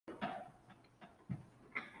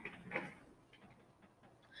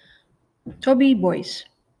Toby Boyce.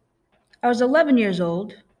 I was 11 years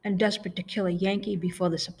old and desperate to kill a Yankee before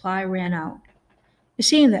the supply ran out. It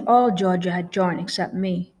seemed that all Georgia had joined except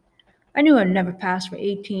me. I knew I'd never pass for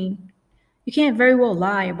 18. You can't very well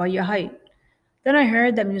lie about your height. Then I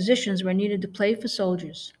heard that musicians were needed to play for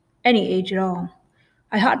soldiers, any age at all.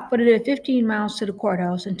 I hot-footed it 15 miles to the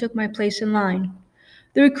courthouse and took my place in line.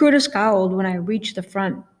 The recruiter scowled when I reached the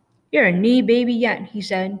front. "You're a knee baby yet," he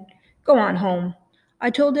said. "Go on home." I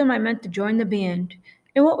told him I meant to join the band.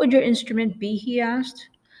 "And what would your instrument be?" he asked.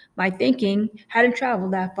 My thinking hadn't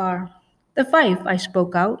traveled that far. "The fife," I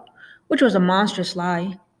spoke out, which was a monstrous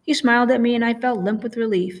lie. He smiled at me and I felt limp with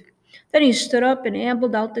relief. Then he stood up and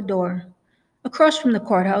ambled out the door. Across from the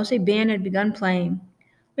courthouse, a band had begun playing.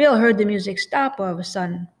 We all heard the music stop all of a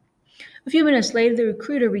sudden. A few minutes later, the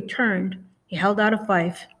recruiter returned. He held out a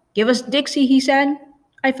fife. "Give us Dixie," he said.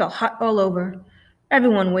 I felt hot all over.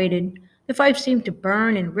 Everyone waited. The fife seemed to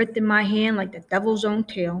burn and writhe in my hand like the devil's own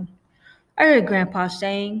tail. I heard Grandpa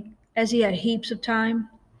saying, as he had heaps of time,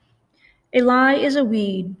 "A lie is a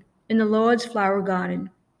weed in the Lord's flower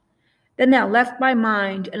garden." Then that left my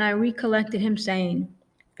mind, and I recollected him saying,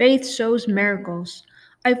 "Faith sows miracles."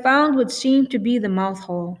 I found what seemed to be the mouth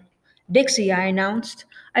hole. "Dixie," I announced.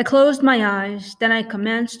 I closed my eyes, then I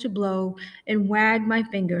commenced to blow and wag my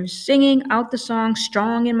fingers, singing out the song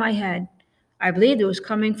strong in my head. I believed it was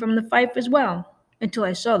coming from the fife as well, until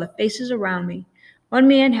I saw the faces around me. One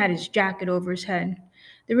man had his jacket over his head.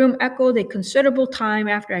 The room echoed a considerable time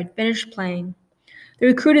after I'd finished playing. The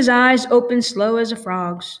recruiter's eyes opened slow as a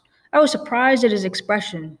frog's. I was surprised at his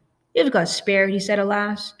expression. "You've got spirit," he said at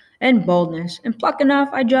last, "and boldness, and pluck enough,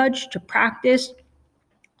 I judge, to practice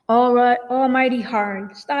almighty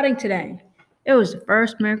hard, starting today." It was the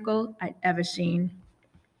first miracle I'd ever seen.